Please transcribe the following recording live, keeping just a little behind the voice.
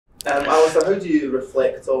Alistair, how do you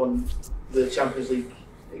reflect on the Champions League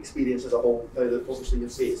experience as a whole, now that obviously your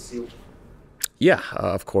fate is sealed? Yeah,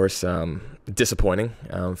 of course, disappointing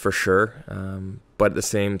for sure. But at the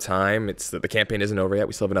same time, it's the campaign isn't over yet.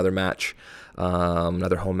 We still have another match,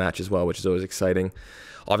 another home match as well, which is always exciting.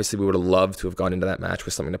 Obviously, we would have loved to have gone into that match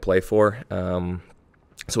with something to play for.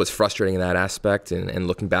 So it's frustrating in that aspect. And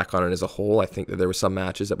looking back on it as a whole, I think that there were some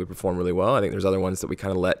matches that we performed really well. I think there's other ones that we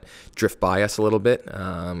kind of let drift by us a little bit.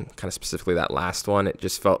 Kind of specifically that last one, it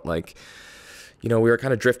just felt like we were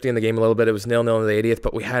kind of drifting in the game a little bit. It was 0-0 in the 80th,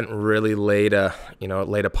 but we hadn't really laid a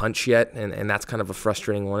punch yet, and that's kind of a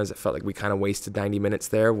frustrating one. As it felt like we kind of wasted 90 minutes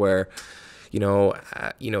there, where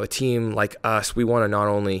a team like us, we want to not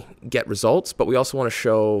only get results, but we also want to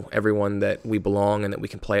show everyone that we belong and that we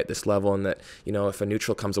can play at this level, and that if a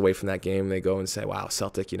neutral comes away from that game, they go and say, "Wow,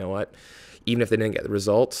 Celtic, you know what? Even if they didn't get the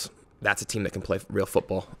results." That's a team that can play real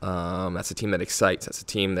football. That's a team that excites. That's a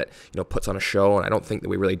team that puts on a show. And I don't think that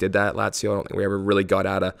we really did that at Lazio. I don't think we ever really got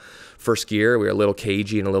out of first gear. We were a little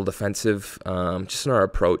cagey and a little defensive, just in our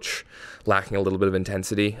approach, lacking a little bit of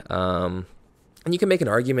intensity. And you can make an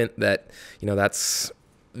argument that that's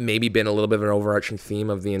maybe been a little bit of an overarching theme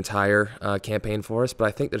of the entire campaign for us. But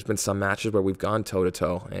I think there's been some matches where we've gone toe to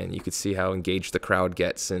toe, and you could see how engaged the crowd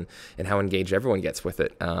gets and how engaged everyone gets with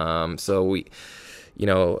it. So we.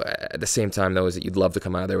 At the same time, though, is that you'd love to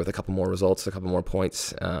come out of there with a couple more results, a couple more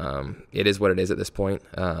points. It is what it is at this point.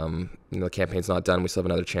 The campaign's not done. We still have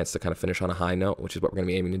another chance to kind of finish on a high note, which is what we're going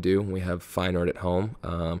to be aiming to do. We have Feyenoord at home.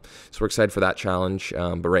 So we're excited for that challenge.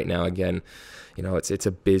 But right now, again, it's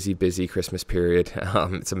a busy Christmas period.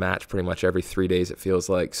 It's a match pretty much every 3 days, it feels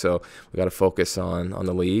like. So we got to focus on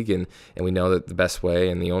the league, and we know that the best way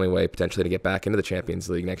and the only way potentially to get back into the Champions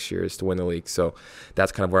League next year is to win the league. So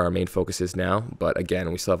that's kind of where our main focus is now. But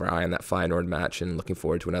again, we still have our eye on that Feyenoord match, and looking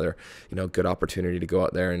forward to another good opportunity to go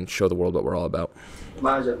out there and show the world what we're all about. The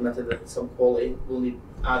manager admitted that some quality will need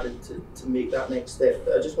added to make that next step.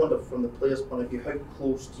 But I just wonder, from the player's point of view, how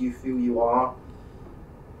close do you feel you are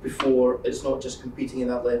before it's not just competing in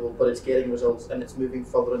that level, but it's getting results and it's moving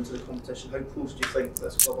further into the competition? How close do you think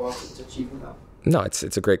this club are to achieving that? No,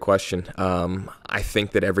 it's a great question. I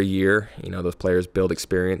think that every year, those players build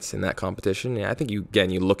experience in that competition. Yeah, I think you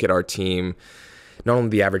look at our team, not only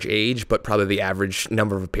the average age, but probably the average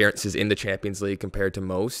number of appearances in the Champions League compared to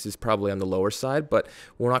most is probably on the lower side. But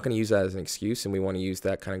we're not going to use that as an excuse, and we want to use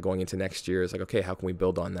that kind of going into next year as like, okay, how can we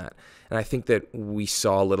build on that? And I think that we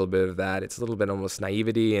saw a little bit of that. It's a little bit almost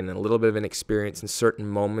naivety and a little bit of an experience in certain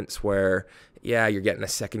moments where, yeah, you're getting a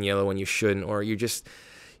second yellow when you shouldn't, or you're just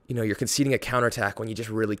you're conceding a counterattack when you just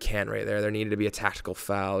really can't right there. There needed to be a tactical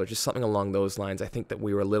foul or just something along those lines. I think that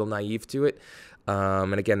we were a little naive to it.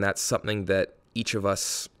 And again, that's something that each of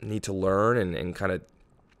us need to learn and kind of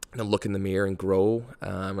look in the mirror and grow.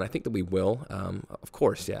 And I think that we will. Of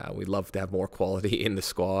course, yeah, we'd love to have more quality in the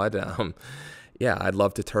squad. Yeah, I'd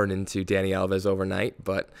love to turn into Dani Alves overnight,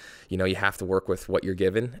 but you have to work with what you're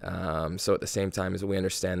given. So at the same time, as we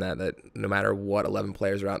understand that no matter what 11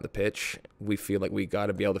 players are out on the pitch, we feel like we got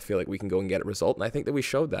to be able to feel like we can go and get a result. And I think that we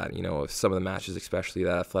showed that. Some of the matches, especially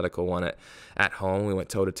that Atletico one at home, we went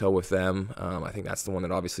toe to toe with them. I think that's the one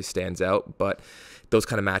that obviously stands out. But those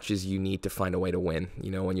kind of matches, you need to find a way to win.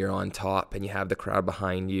 When you're on top and you have the crowd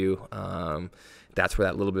behind you. That's where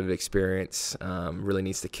that little bit of experience really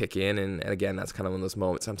needs to kick in. And again, that's kind of one of those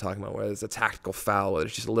moments I'm talking about where there's a tactical foul, or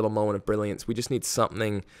there's just a little moment of brilliance. We just need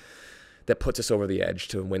something that puts us over the edge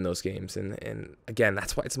to win those games. And again,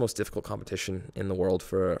 that's why it's the most difficult competition in the world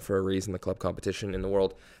for a reason, the club competition in the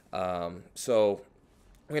world. So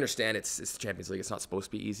we understand it's the Champions League. It's not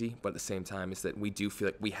supposed to be easy, but at the same time, is that we do feel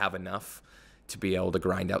like we have enough to be able to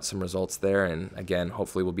grind out some results there, and again,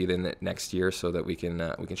 hopefully we'll be in it next year so that we can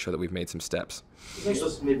show that we've made some steps. I think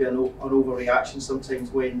there's maybe an overreaction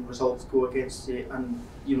sometimes when results go against you, and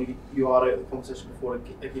you are out of the competition before a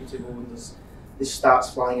game to go, and there's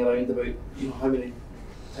stats flying around about how many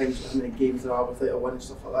games there are without a win and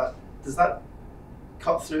stuff like that. Does that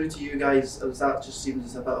cut through to you guys, or does that just seem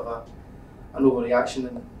as a bit of an overreaction,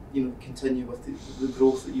 and continue with the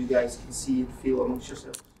growth that you guys can see and feel amongst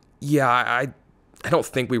yourselves? Yeah, I don't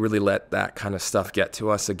think we really let that kind of stuff get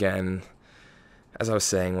to us. Again, as I was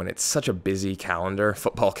saying, when it's such a busy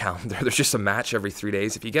football calendar, there's just a match every 3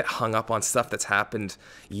 days. If you get hung up on stuff that's happened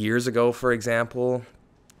years ago, for example,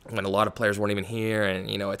 when a lot of players weren't even here, and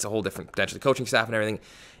it's a whole different potentially coaching staff and everything,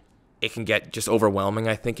 it can get just overwhelming,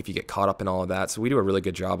 I think, if you get caught up in all of that. So we do a really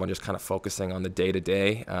good job on just kind of focusing on the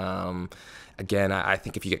day-to-day. Again, I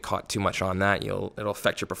think if you get caught too much on that, it'll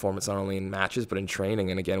affect your performance not only in matches but in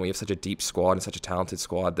training. And again, we have such a deep squad and such a talented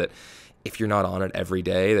squad that if you're not on it every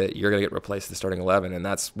day, that you're going to get replaced in the starting 11. And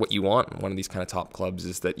that's what you want in one of these kind of top clubs,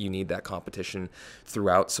 is that you need that competition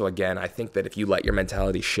throughout. So again, I think that if you let your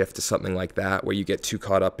mentality shift to something like that, where you get too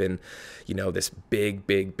caught up in, this big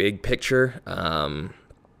picture,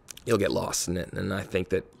 you'll get lost in it. And I think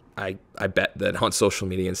that I bet that on social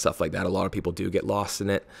media and stuff like that, a lot of people do get lost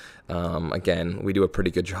in it. Again, we do a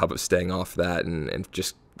pretty good job of staying off that and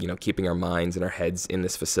just keeping our minds and our heads in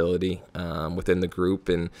this facility within the group.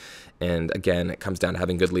 And again, it comes down to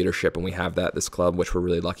having good leadership, and we have that at this club, which we're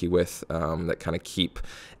really lucky with, that kind of keep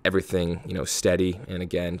everything steady. And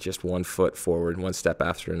again, just one foot forward, one step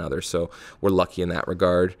after another. So we're lucky in that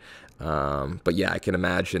regard. But yeah, I can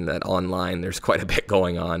imagine that online there's quite a bit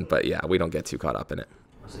going on. But yeah, we don't get too caught up in it.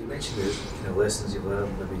 So you mentioned the kind of lessons you've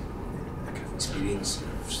learned, maybe a kind of experience,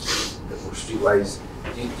 a bit more streetwise.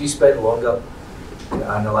 Do you spend longer kind of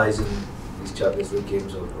analysing these Champions League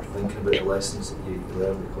games or thinking about the lessons that you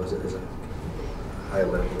learn, because it is a higher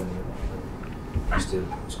level than you used to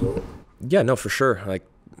in Scotland? Yeah, no, for sure. Like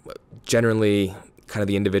generally, kind of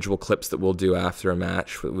the individual clips that we'll do after a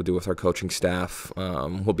match, what we'll do with our coaching staff,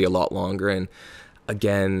 will be a lot longer. And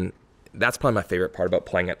again, that's probably my favorite part about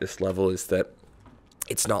playing at this level, is that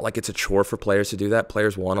it's not like it's a chore for players to do that.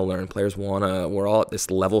 Players want to learn. We're all at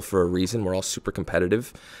this level for a reason. We're all super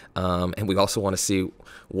competitive. And we also want to see,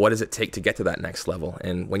 what does it take to get to that next level?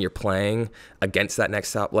 And when you're playing against that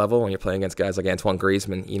next top level, when you're playing against guys like Antoine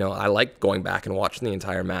Griezmann, I like going back and watching the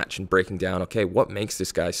entire match and breaking down, okay, what makes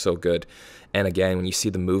this guy so good? And again, when you see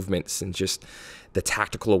the movements and just the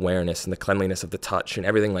tactical awareness and the cleanliness of the touch and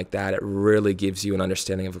everything like that, it really gives you an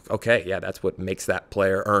understanding of, okay, yeah, that's what makes that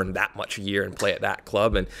player earn that much a year and play at that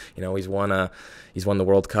club. And, he's won the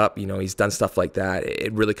World Cup, he's done stuff like that.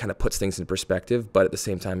 It really kind of puts things in perspective. But at the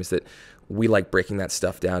same time is that we like breaking that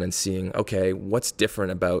stuff down and seeing, okay, what's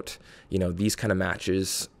different about, these kind of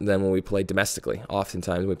matches than when we play domestically.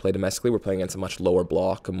 Oftentimes when we play domestically, we're playing against a much lower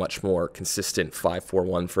block, a much more consistent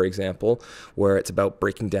 5-4-1, for example, where it's about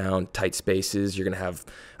breaking down tight spaces. You're going to have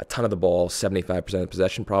a ton of the ball, 75% of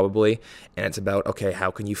possession probably. And it's about, okay,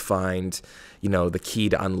 how can you find, the key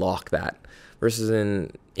to unlock that? Versus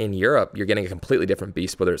in Europe, you're getting a completely different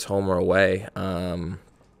beast, whether it's home or away.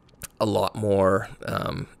 A lot more,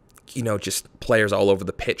 just players all over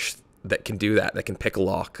the pitch that can do that can pick a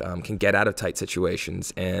lock, can get out of tight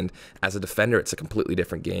situations. And as a defender, it's a completely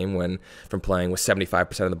different game from playing with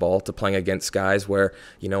 75% of the ball to playing against guys where,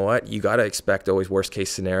 you got to expect always worst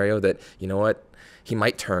case scenario that, he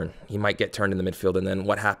might turn. He might get turned in the midfield, and then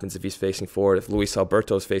what happens if he's facing forward? If Luis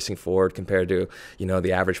Alberto is facing forward compared to,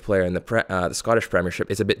 the average player in the Scottish Premiership,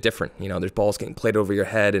 it's a bit different. There's balls getting played over your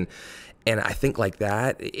head, and I think like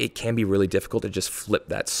that, it can be really difficult to just flip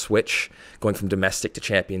that switch going from domestic to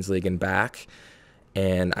Champions League and back.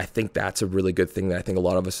 And I think that's a really good thing that I think a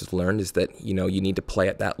lot of us have learned, is that, you need to play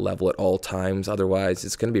at that level at all times. Otherwise,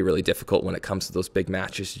 it's going to be really difficult when it comes to those big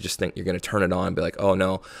matches. You just think you're going to turn it on and be like, oh,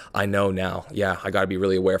 no, I know now. Yeah, I got to be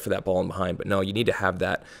really aware for that ball in behind. But no, you need to have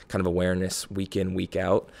that kind of awareness week in, week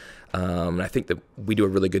out. And I think that we do a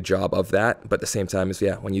really good job of that. But at the same time,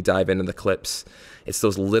 when you dive into the clips, it's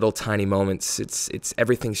those little tiny moments. It's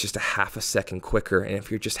everything's just a half a second quicker. And if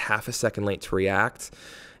you're just half a second late to react,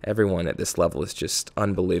 everyone at this level is just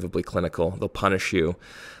unbelievably clinical. They'll punish you.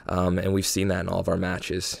 And we've seen that in all of our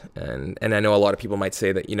matches. And I know a lot of people might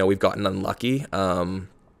say that, we've gotten unlucky.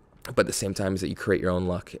 But at the same time is that you create your own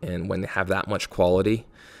luck. And when they have that much quality,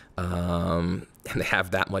 and they have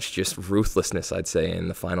that much just ruthlessness, I'd say, in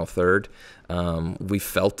the final third, we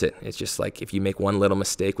felt it. It's just like, if you make one little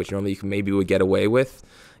mistake, which normally maybe would get away with,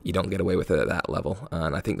 you don't get away with it at that level.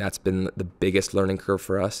 And I think that's been the biggest learning curve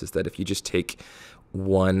for us, is that if you just take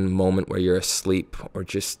one moment where you're asleep, or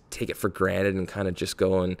just take it for granted and kind of just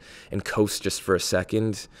go and coast just for a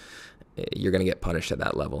second, you're going to get punished at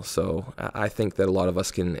that level. So I think that a lot of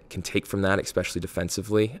us can take from that, especially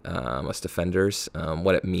defensively, us defenders,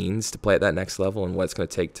 what it means to play at that next level and what it's going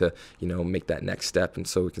to take to, make that next step. And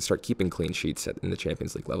so we can start keeping clean sheets in the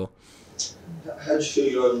Champions League level. How do you feel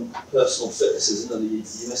your own personal fitness is?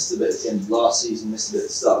 You missed a bit at the end of last season, missed a bit at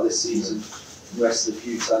the start of this season, rested a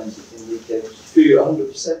few times in league games. Do you feel you're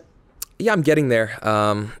 100%? Yeah, I'm getting there.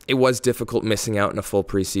 It was difficult missing out in a full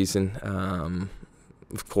preseason.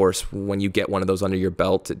 Of course, when you get one of those under your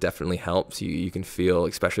belt, it definitely helps. You can feel,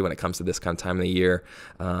 especially when it comes to this kind of time of the year,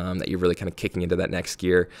 that you're really kind of kicking into that next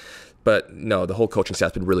gear. But no, the whole coaching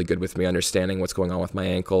staff's been really good with me, understanding what's going on with my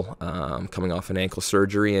ankle, coming off an ankle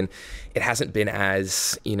surgery, and it hasn't been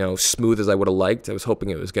as smooth as I would have liked. I was hoping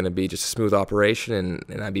it was going to be just a smooth operation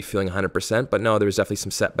and I'd be feeling 100%. But no, there's definitely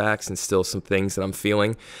some setbacks and still some things that I'm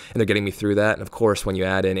feeling, and they're getting me through that. And of course, when you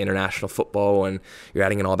add in international football and you're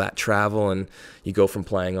adding in all that travel, and you go from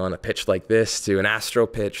playing on a pitch like this to an Astro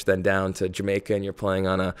pitch, then down to Jamaica, and you're playing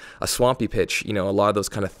on a swampy pitch, a lot of those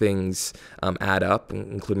kind of things add up,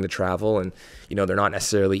 including the travel. And they're not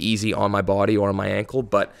necessarily easy on my body or on my ankle,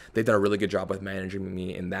 but they've done a really good job with managing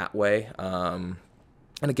me in that way.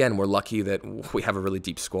 And again, we're lucky that we have a really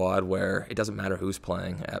deep squad where it doesn't matter who's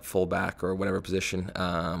playing at fullback or whatever position.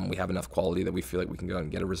 We have enough quality that we feel like we can go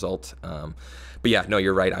and get a result. But yeah, no,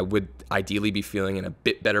 you're right. I would ideally be feeling in a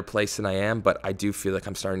bit better place than I am, but I do feel like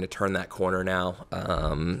I'm starting to turn that corner now,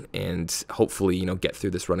 and hopefully, get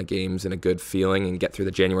through this run of games in a good feeling and get through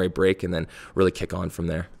the January break and then really kick on from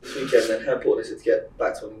there. This weekend, then, how important is it to get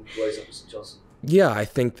back to winning ways up at St Johnston? Yeah, I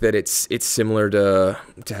think that it's similar to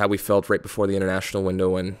how we felt right before the international window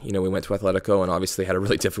when we went to Atletico and obviously had a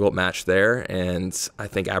really difficult match there, and I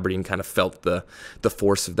think Aberdeen kind of felt the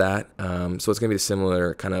force of that. So it's going to be a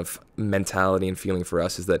similar kind of mentality and feeling for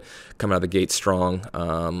us, is that coming out of the gate strong,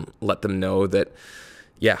 let them know that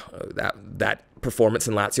that performance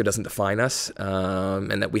in Lazio doesn't define us,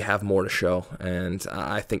 and that we have more to show. And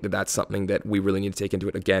I think that that's something that we really need to take into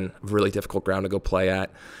it. Again, really difficult ground to go play at.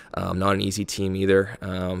 Not an easy team either.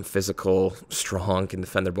 Physical, strong, can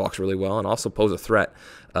defend their box really well, and also pose a threat.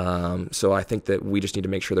 So I think that we just need to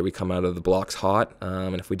make sure that we come out of the blocks hot.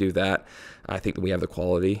 And if we do that, I think that we have the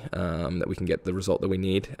quality that we can get the result that we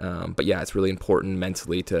need. But yeah, it's really important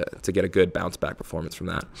mentally to get a good bounce back performance from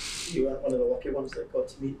that. You weren't one of the lucky ones that got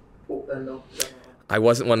to meet Pope then, though? I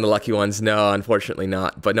wasn't one of the lucky ones, no, unfortunately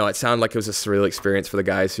not. But no, it sounded like it was a surreal experience for the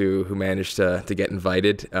guys who managed to get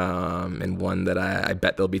invited, and one that I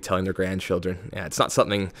bet they'll be telling their grandchildren. Yeah, it's not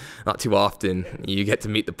something, not too often you get to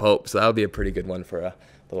meet the Pope, so that would be a pretty good one for a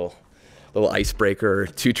little icebreaker.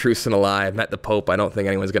 2 truths and a lie. I met the Pope. I don't think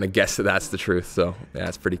anyone's going to guess that that's the truth, so yeah,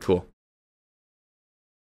 it's pretty cool.